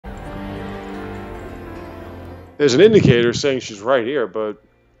There's an indicator saying she's right here, but...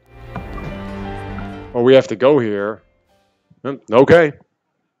 Or we have to go here. Okay.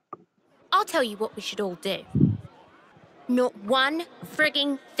 I'll tell you what we should all do. Not one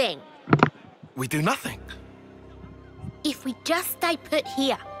frigging thing. We do nothing. If we just stay put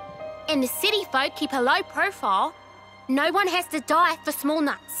here, and the city folk keep a low profile, no one has to die for small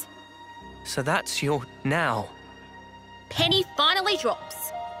nuts. So that's your now. Penny finally drops.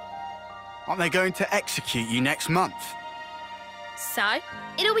 Aren't they going to execute you next month? So,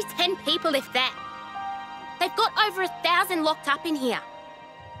 it'll be 10 people if that. They've got over 1,000 locked up in here.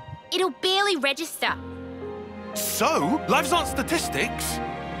 It'll barely register. So? Lives aren't statistics?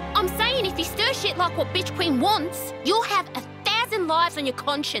 I'm saying if you stir shit like what Bitch Queen wants, you'll have 1,000 lives on your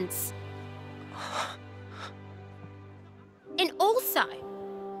conscience. And also,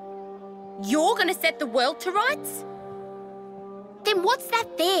 you're gonna set the world to rights? Then what's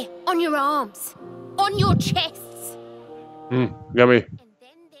that there on your arms? On your chests? Yummy. And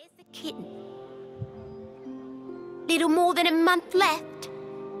then there's the kitten. Little more than a month left.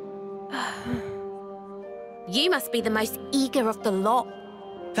 You must be the most eager of the lot.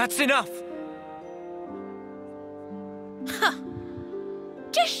 That's enough! Huh.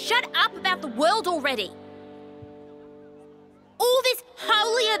 Just shut up about the world already. All this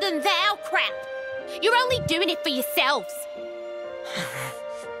holier-than-thou crap. You're only doing it for yourselves.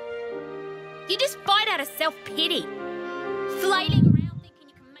 You just fight out of self-pity. Flailing around thinking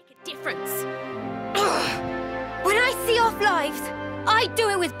you can make a difference. When I see off lives, I do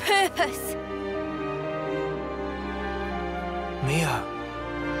it with purpose. Mia.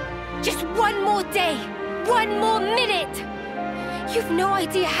 Just one more day, one more minute. You've no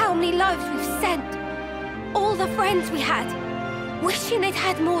idea how many lives we've sent. All the friends we had, wishing they'd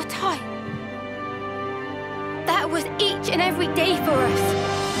had more time. That was each and every day for us.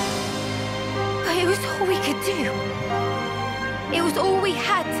 But it was all we could do. It was all we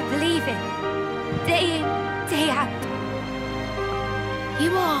had to believe in. Day in, day out.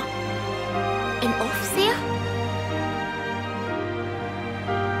 You are an overseer?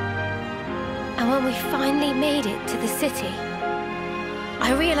 And when we finally made it to the city,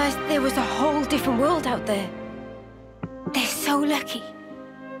 I realized there was a whole different world out there. They're so lucky.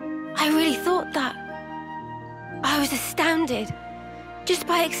 I really thought that. I was astounded. Just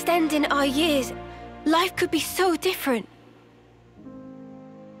by extending our years, life could be so different.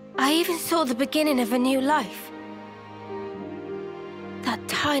 I even saw the beginning of a new life. That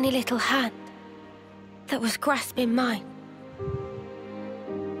tiny little hand that was grasping mine.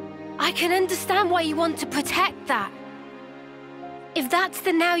 I can understand why you want to protect that. If that's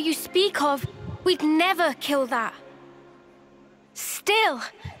the now you speak of, we'd never kill that. Still,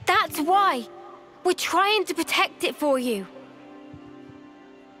 that's why we're trying to protect it for you.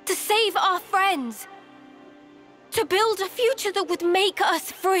 To save our friends. To build a future that would make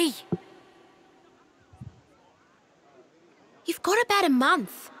us free. You've got about a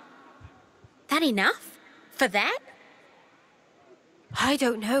month. That enough? For that? I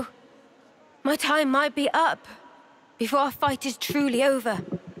don't know. My time might be up before our fight is truly over.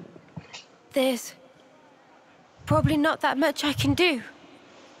 There's probably not that much I can do.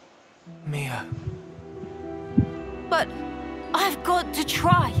 Mia. But I've got to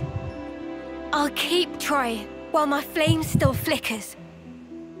try. I'll keep trying while my flame still flickers.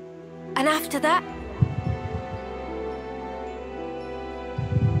 And after that...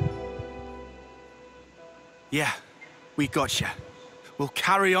 Yeah, we gotcha. We'll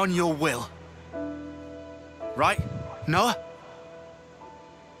carry on your will. Right, Noah?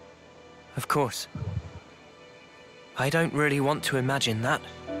 Of course. I don't really want to imagine that.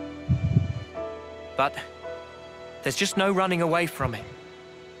 But there's just no running away from it.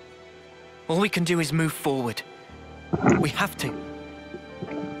 All we can do is move forward. We have to.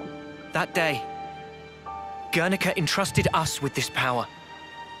 That day, Guernica entrusted us with this power.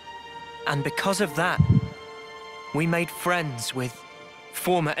 And because of that, we made friends with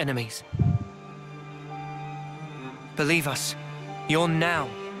former enemies. Believe us, your now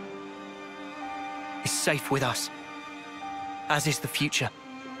is safe with us, as is the future.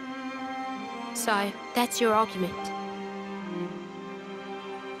 So, that's your argument.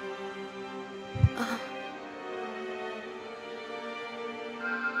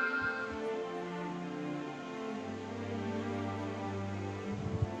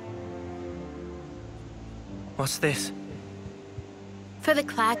 What's this? For the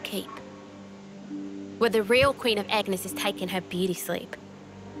Cloud Keep, where the real Queen of Agnes is taking her beauty sleep.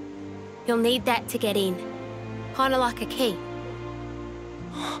 You'll need that to get in, kinda like a key.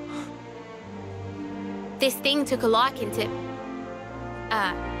 This thing took a liking to...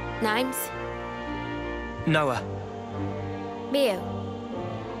 names? Noah. Mio.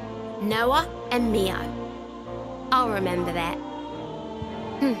 Noah and Mio. I'll remember that.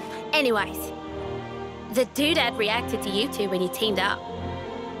 Anyways, the doodad reacted to you two when you teamed up.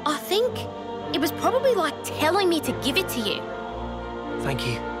 I think it was probably like telling me to give it to you. Thank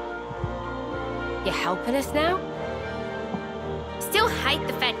you. You're helping us now? Still hate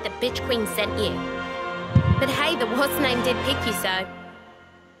the fact that Bitch Queen sent you. But hey, the what's-name did pick you, so...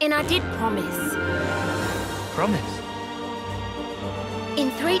 And I did promise. Promise?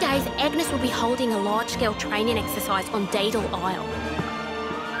 In 3 days, Agnes will be holding a large-scale training exercise on Daedal Isle.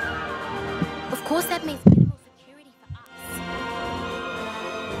 Of course, that means minimal security for us.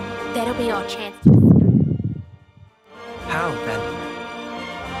 That'll be our chance to escape. How, then?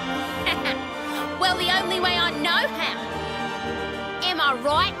 Well, the only way I know how. Am I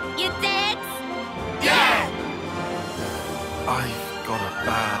right, you dads? Yeah! I've got a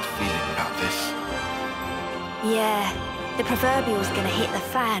bad feeling about this. Yeah, the proverbial's gonna hit the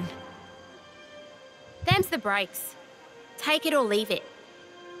fan. Them's the breaks. Take it or leave it.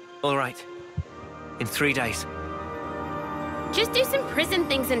 All right. In 3 days. Just do some prison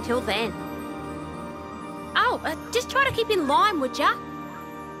things until then. Oh, just try to keep in line, would ya?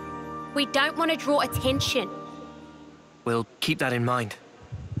 We don't want to draw attention. We'll keep that in mind.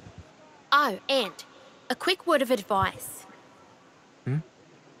 Oh, and a quick word of advice.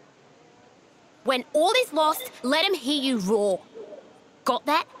 When all is lost, let him hear you roar. Got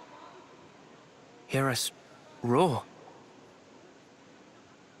that? Hear us roar.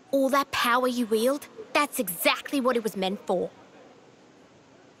 All that power you wield, that's exactly what it was meant for.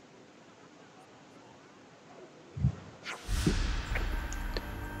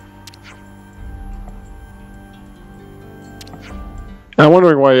 I'm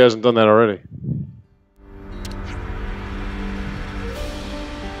wondering why he hasn't done that already.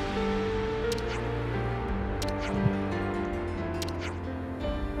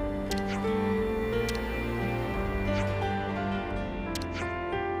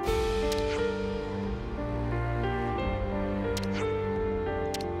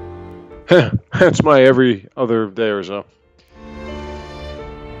 That's my every other day or so.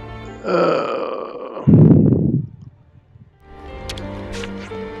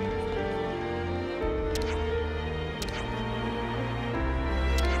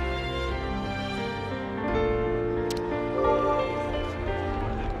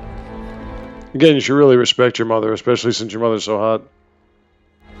 Again, you should really respect your mother, especially since your mother's so hot.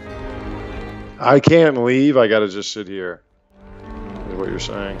 I can't leave. I gotta just sit here. Is what you're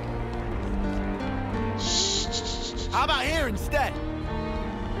saying. How about here instead?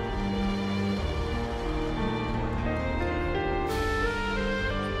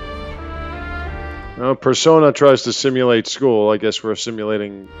 Well, Persona tries to simulate school. I guess we're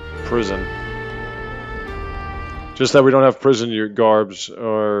simulating prison. Just that we don't have prison guards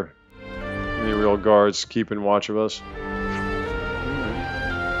or any real guards keeping watch of us.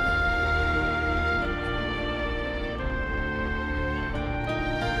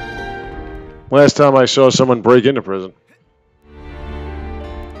 Last time I saw someone break into prison.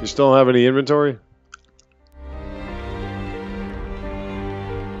 You still don't have any inventory?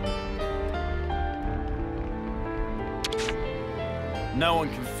 No one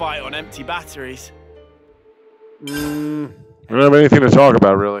can fight on empty batteries. I don't have anything to talk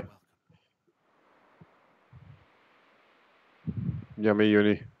about, really. Yummy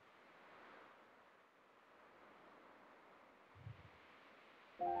uni.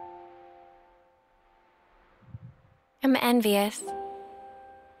 I'm envious.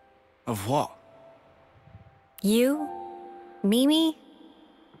 Of what? You, Mimi,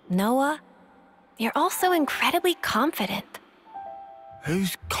 Noah, you're all so incredibly confident.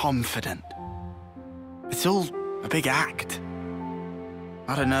 Who's confident? It's all a big act.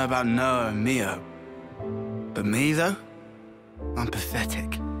 I don't know about Noah and Mio. But me, though? I'm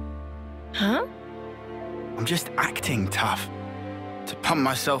pathetic. Huh? I'm just acting tough. To pump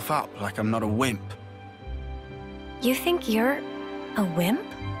myself up like I'm not a wimp. You think you're a wimp?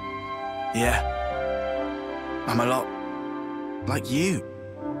 Yeah. I'm a lot like you.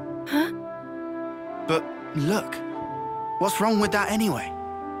 Huh? But look, what's wrong with that anyway?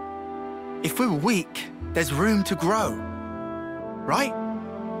 If we're weak, there's room to grow. Right?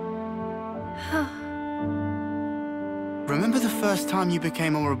 Remember the first time you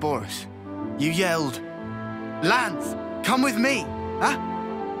became Ouroboros? You yelled, "Lance, come with me!" Huh?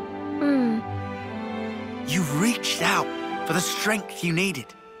 You reached out for the strength you needed.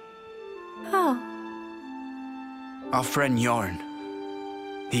 Oh. Our friend Jorn,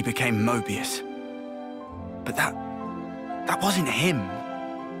 he became Mobius. But that wasn't him.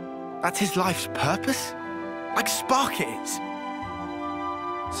 That's his life's purpose. like Spark it is.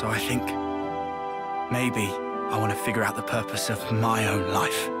 So I think maybe I want to figure out the purpose of my own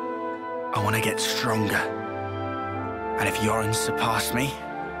life. I want to get stronger. And if Yoren surpassed me,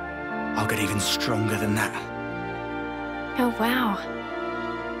 I'll get even stronger than that. Oh, wow.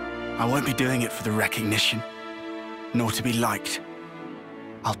 I won't be doing it for the recognition, nor to be liked.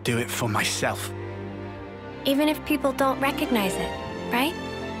 I'll do it for myself. Even if people don't recognize it, right?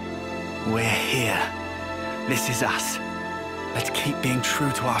 We're here. This is us. Let's keep being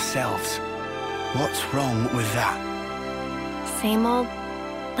true to ourselves. What's wrong with that? Same old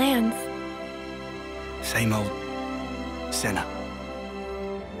plans. Same old Senna.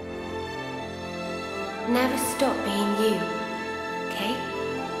 Never stop being you, okay?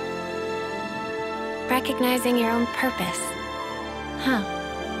 Recognizing your own purpose. Huh.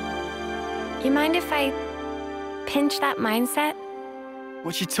 You mind if I pinch that mindset?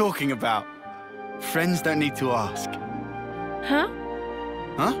 What you talking about? Friends don't need to ask. Huh?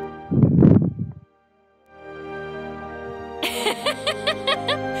 Huh?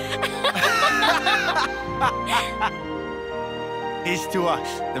 Here's to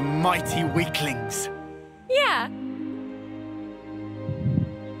us, the mighty weaklings. Yeah.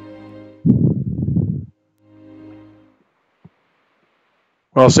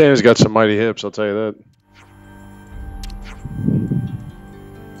 Well, Santa's got some mighty hips, I'll tell you that.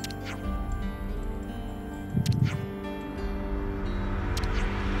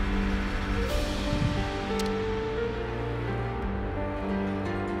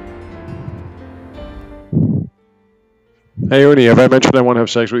 Hey, Uni, have I mentioned I want to have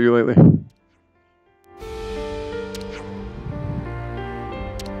sex with you lately?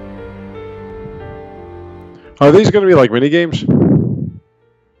 Are these going to be like mini games?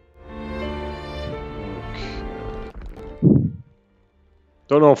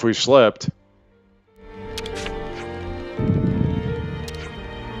 Don't know if we slept.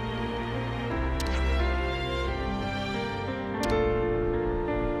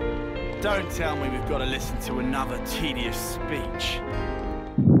 Don't tell me we've got to listen to another tedious speech.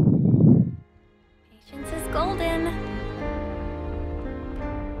 Patience is golden.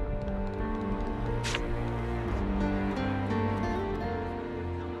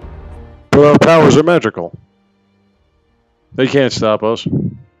 But our powers are magical. They can't stop us.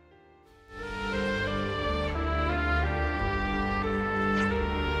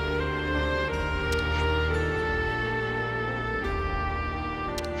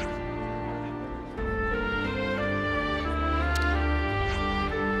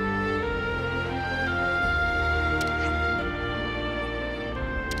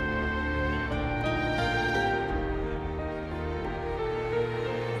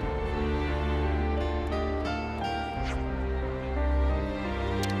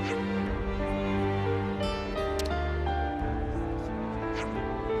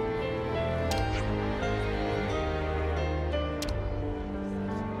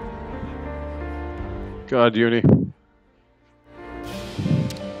 God, Uni.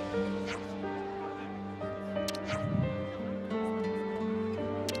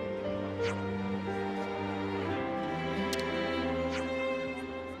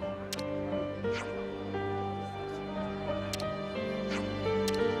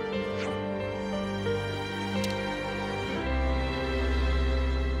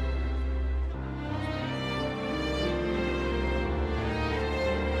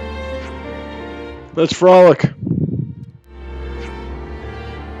 Let's frolic.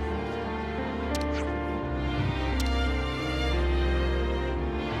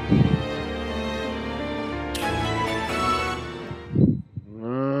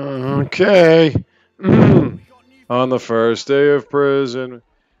 Okay. On the first day of prison,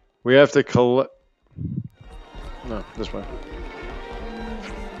 we have to collect... No, this way.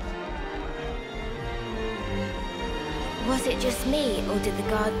 Was it just me, or did the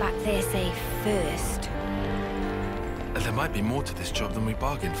guard back there say first? There might be more to this job than we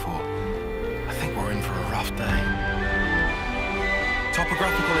bargained for. I think we're in for a rough day.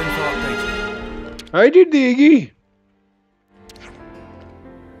 Topographical info updated. I did diggy.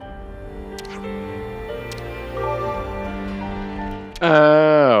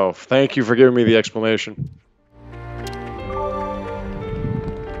 Oh, thank you for giving me the explanation.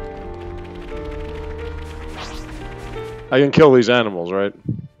 I can kill these animals, right?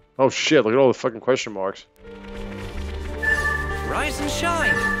 Oh shit, look at all the fucking question marks. Rise and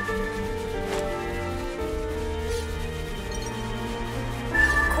shine!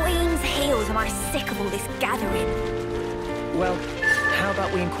 Queen's heels, am I sick of all this gathering? Well, how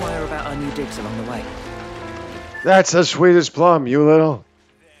about we inquire about our new digs along the way? That's the sweetest plum, you little.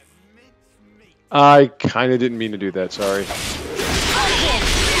 I kind of didn't mean to do that, sorry.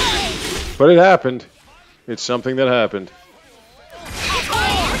 But it happened. It's something that happened.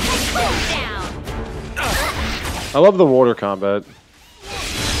 I love the water combat.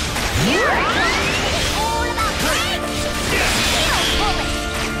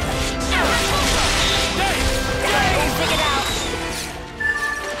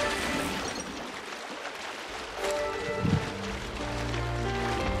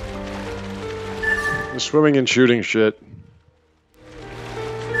 The swimming and shooting shit.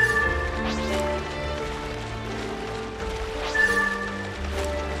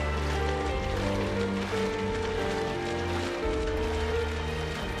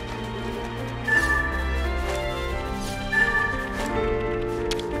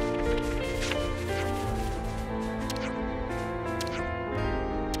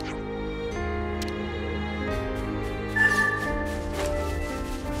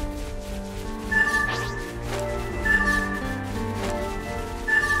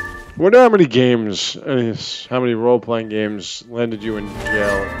 Wonder how many games, how many role-playing games landed you in jail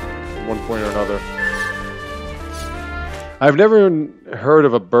at one point or another. I've never heard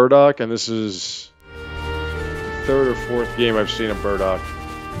of a burdock, and this is the third or fourth game I've seen a burdock.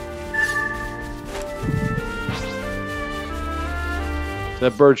 Is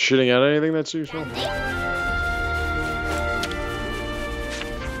that bird shitting out anything that's useful?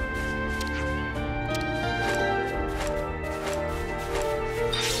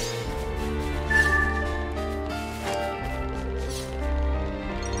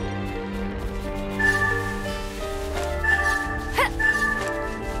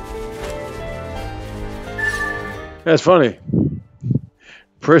 That's funny.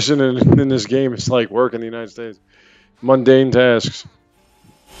 Prison in this game is like work in the United States. Mundane tasks.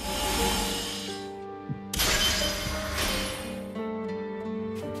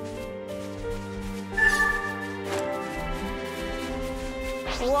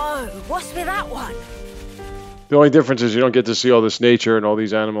 Whoa, what's with that one? The only difference is you don't get to see all this nature and all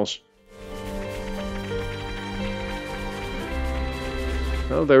these animals.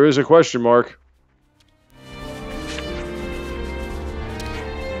 Well, there is a question mark.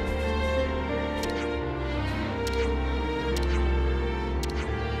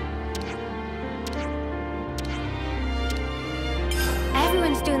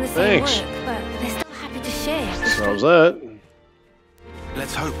 Thanks. Work, but they're still happy to share. Sounds that.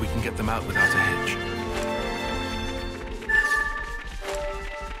 Let's hope we can get them out without a hitch.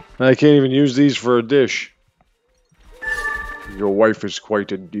 I can't even use these for a dish. Your wife is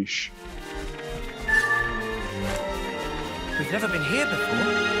quite a dish. We've never been here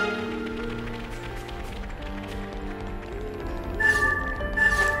before.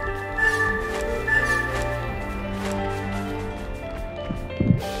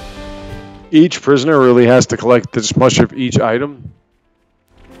 Each prisoner really has to collect this much of each item.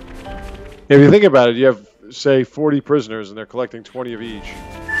 If you think about it, you have, say, 40 prisoners and they're collecting 20 of each.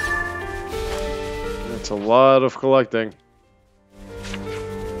 That's a lot of collecting.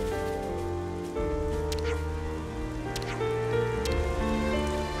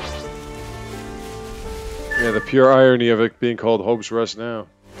 Yeah, the pure irony of it being called Hope's Rest now.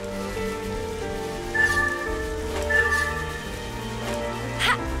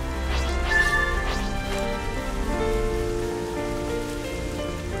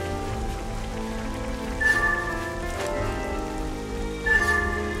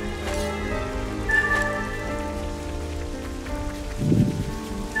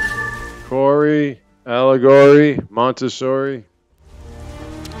 Corey, Allegory, Montessori.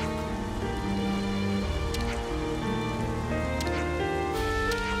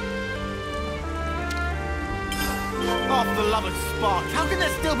 Oh, for the love of Spark, how can there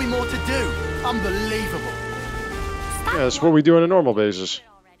still be more to do? Unbelievable. Yeah, that's what we do on a normal basis.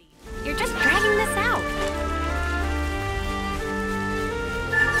 You're just dragging this out.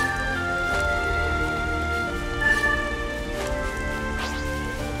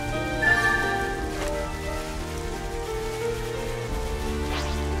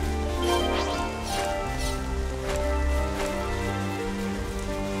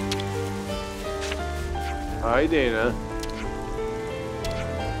 Hi, Dana.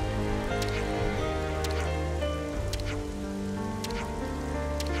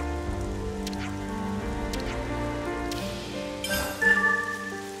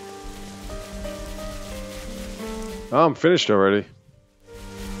 Oh, I'm finished already.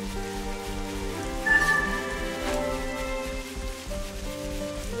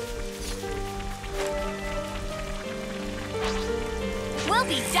 We'll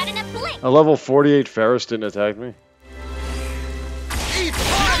be done in a blink. A level 48 Ferris didn't attack me.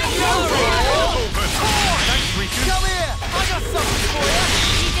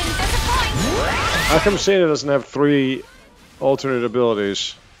 How come Santa doesn't have 3 alternate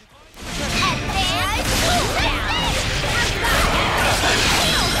abilities?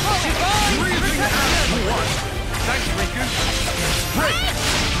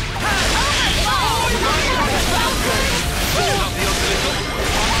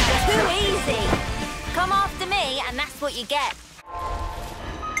 Too easy. Come after me, and that's what you get.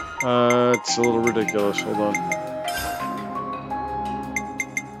 It's a little ridiculous. Hold on.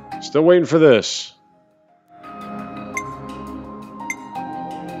 Still waiting for this.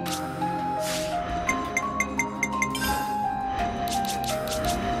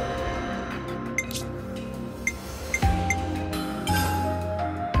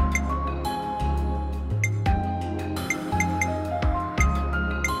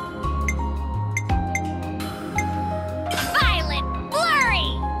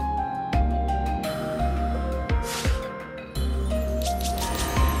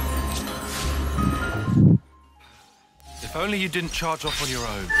 If only you didn't charge off on your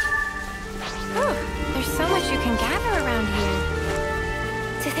own. There's so much you can gather around here.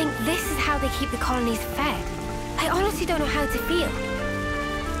 To think this is how they keep the colonies fed. I honestly don't know how to feel.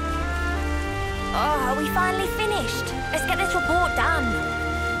 Oh, we finally finished. Let's get this report done.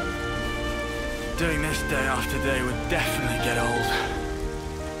 Doing this day after day would definitely get old.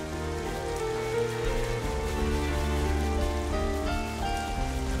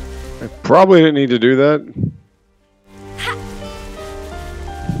 I probably didn't need to do that.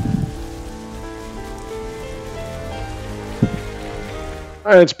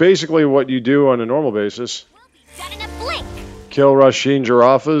 It's basically what you do on a normal basis. Done in a blink. Kill Rasheen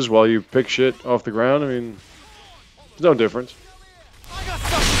giraffes while you pick shit off the ground. I mean, there's no difference. I got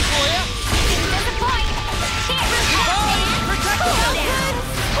something for you.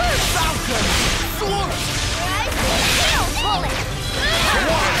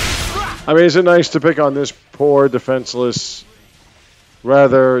 I mean, is it nice to pick on this poor, defenseless,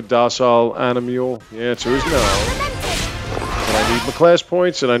 rather docile animal? The answer is no. But I need my class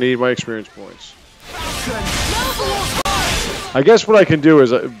points and I need my experience points. I guess what I can do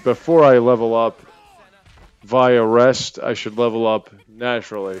is, before I level up via rest, I should level up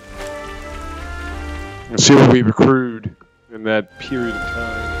naturally. And see what we've accrued in that period of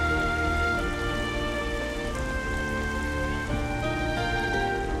time.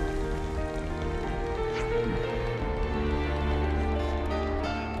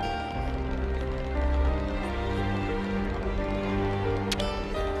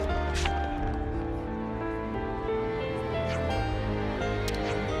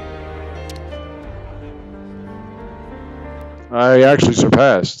 I actually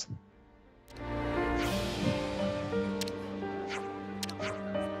surpassed.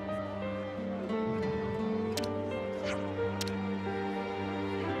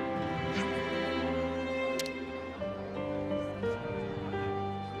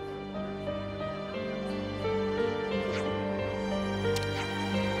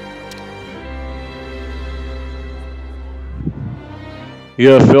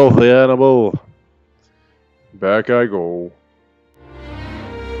 You filthy animal. Back I go.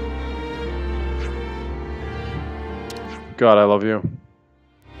 God, I love you.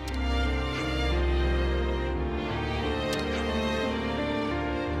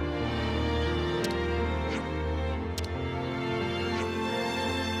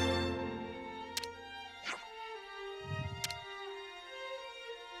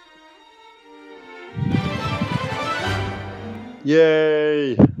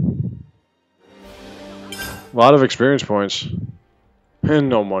 Yay! A lot of experience points. And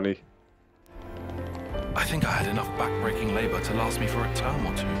no money. I think I had enough back-breaking labor to last me for a term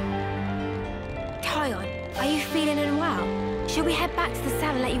or two. Tyon, are you feeling unwell? Should we head back to the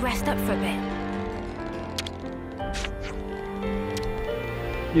cell and let you rest up for a bit?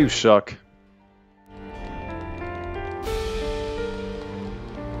 You suck.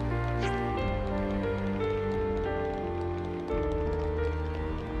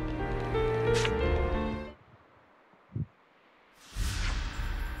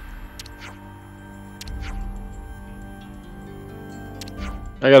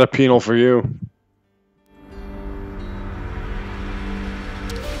 I got a penal for you.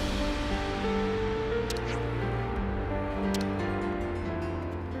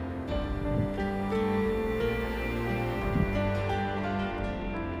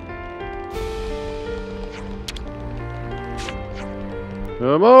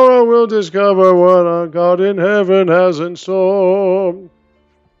 Tomorrow we'll discover what our God in heaven has in store.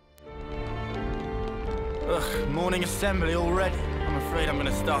 Ugh, morning assembly already. I'm afraid I'm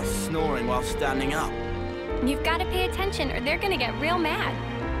gonna start snoring while standing up. You've got to pay attention or they're going to get real mad.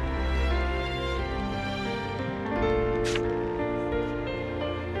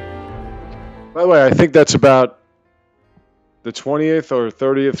 By the way, I think that's about the 20th or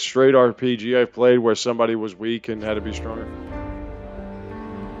 30th straight RPG I've played where somebody was weak and had to be stronger.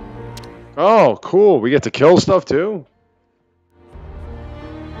 Oh, cool. We get to kill stuff too?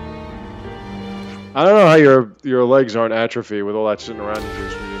 I don't know how your legs aren't atrophy with all that sitting around you,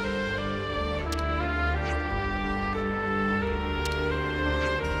 sweetie.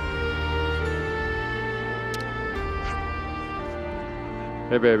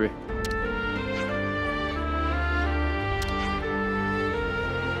 Hey, baby.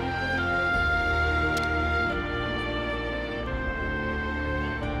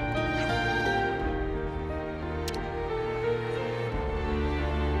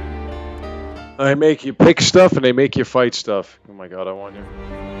 They make you pick stuff and they make you fight stuff. Oh my god, I want you.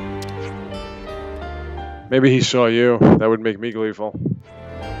 Maybe he saw you. That would make me gleeful.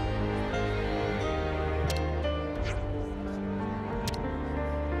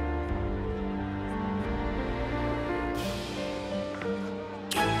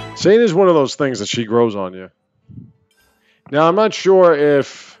 Satan is one of those things that she grows on you. Now, I'm not sure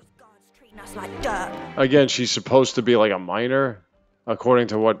if, again, she's supposed to be like a minor, according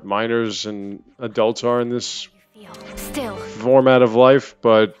to what minors and adults are in this format of life,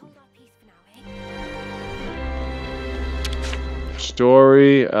 but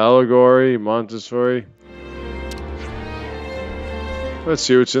story, allegory, Montessori. Let's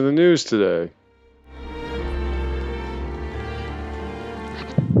see what's in the news today.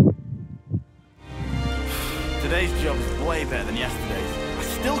 Today's job is way better than yesterday's. I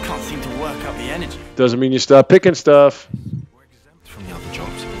still can't seem to work up the energy. Doesn't mean you stop picking stuff. We're exempt from the other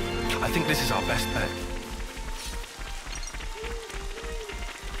jobs. I think this is our best bet.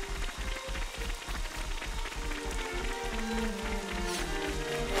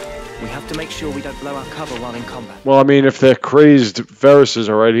 We have to make sure we don't blow our cover while in combat. Well, I mean, if the crazed Veruses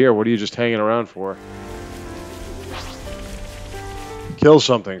are right here, what are you just hanging around for? Kill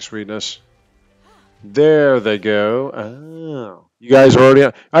something, sweetness. There they go. Oh. You guys are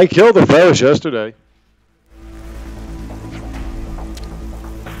already... I killed the Verus yesterday.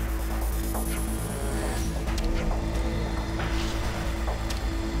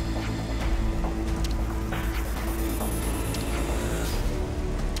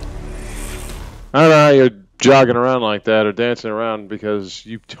 I don't know how you're jogging around like that or dancing around because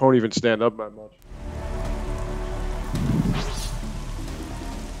you don't even stand up that much.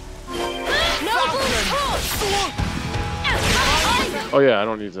 Oh yeah, I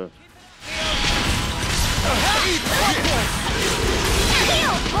don't need to.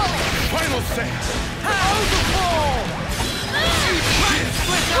 Final say.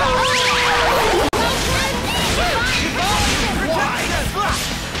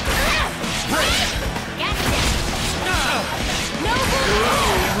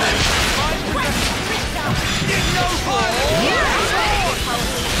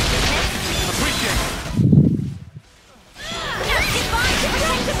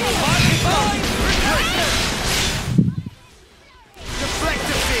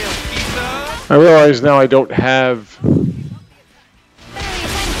 I realize now I don't have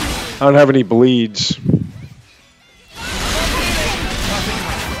any bleeds.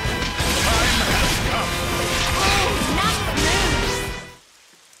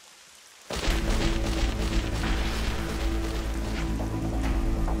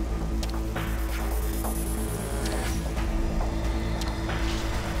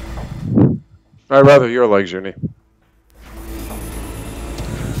 I'd rather your legs, Uni.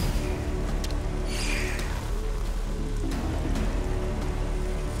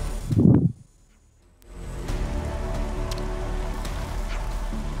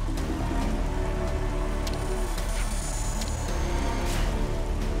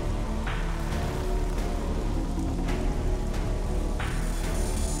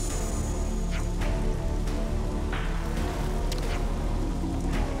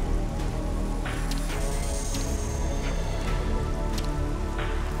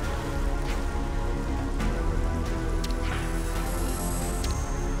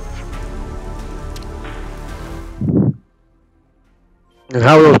 And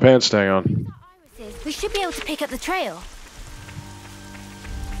how are those pants staying on? We should be able to pick up the trail.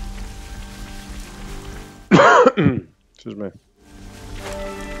 Excuse me.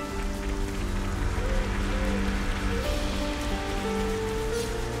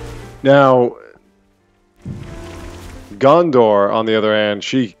 Now, Gondor, on the other hand,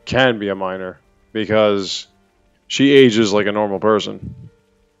 she can be a minor because she ages like a normal person.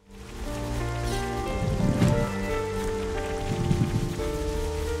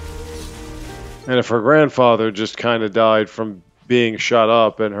 And if her grandfather just kind of died from being shot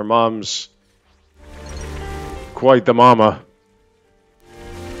up and her mom's quite the mama.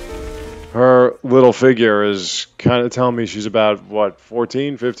 Her little figure is kind of telling me she's about, what,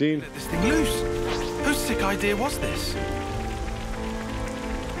 14, 15? Let this thing loose. Whose sick idea was this?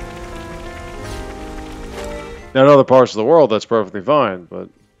 Now, in other parts of the world, that's perfectly fine, but...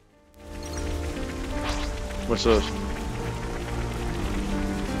 What's this?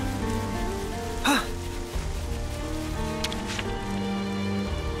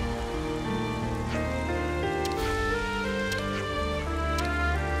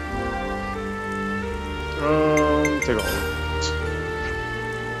 Take a look.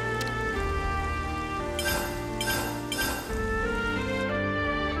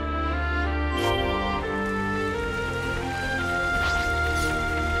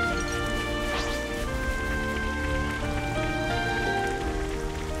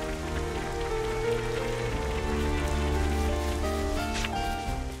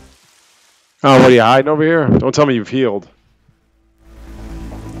 Oh, what are you hiding over here? Don't tell me you've healed.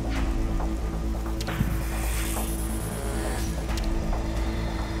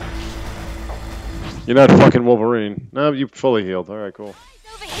 You're not fucking Wolverine. No, you fully healed. Alright, cool.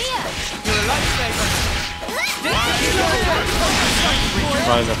 Over here.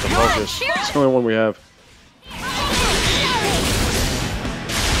 Trying not to focus. It's the only one we have.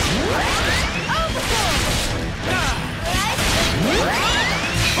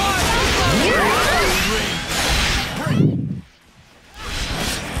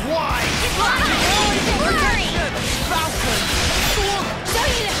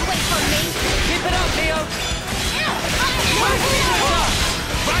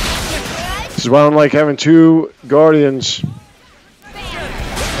 This is why I don't like having two guardians.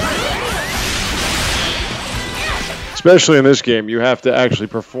 Especially in this game, you have to actually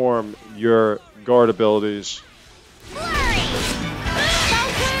perform your guard abilities.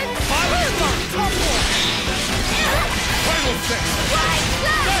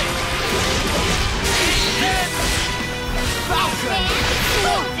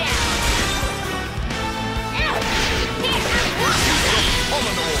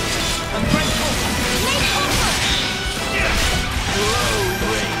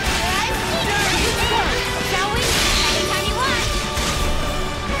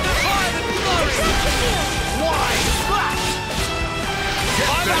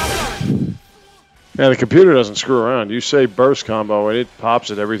 Yeah, the computer doesn't screw around. You say burst combo and it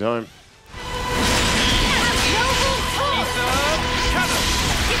pops it every time.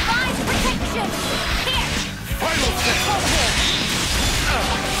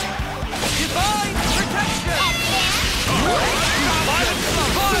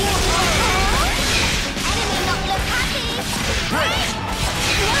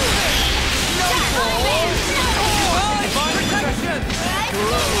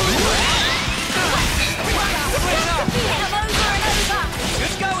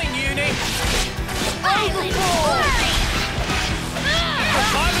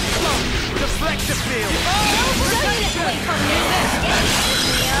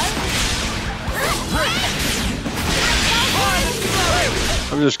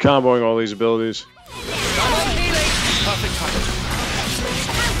 I'm just comboing all these abilities.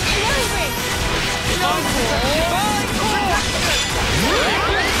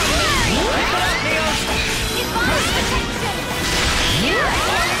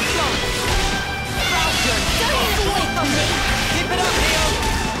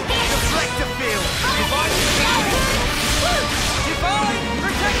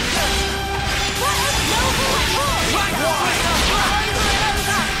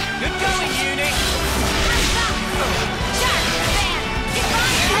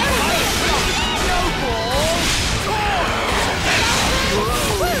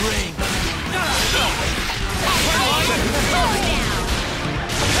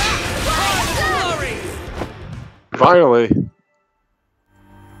 Finally.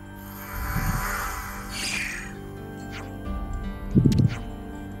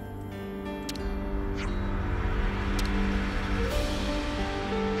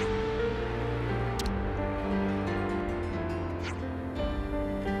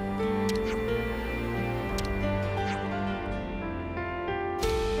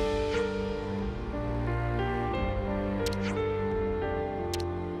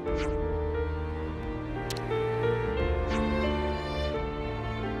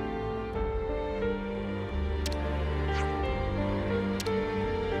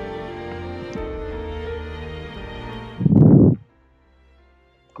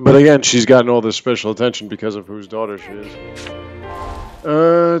 But again, she's gotten all this special attention because of whose daughter she is.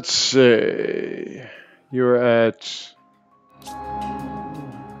 Let's see. You're at...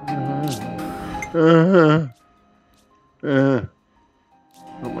 Oh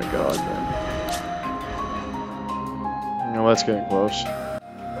my god, man. Well, that's getting close.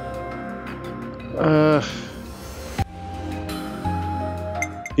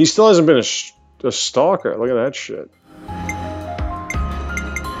 He still hasn't been a stalker. Look at that shit.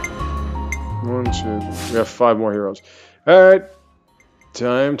 1, 2. We have 5 more heroes. Alright.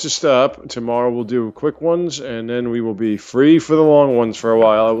 Time to stop. Tomorrow we'll do quick ones, and then we will be free for the long ones for a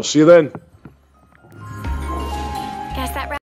while. I will see you then.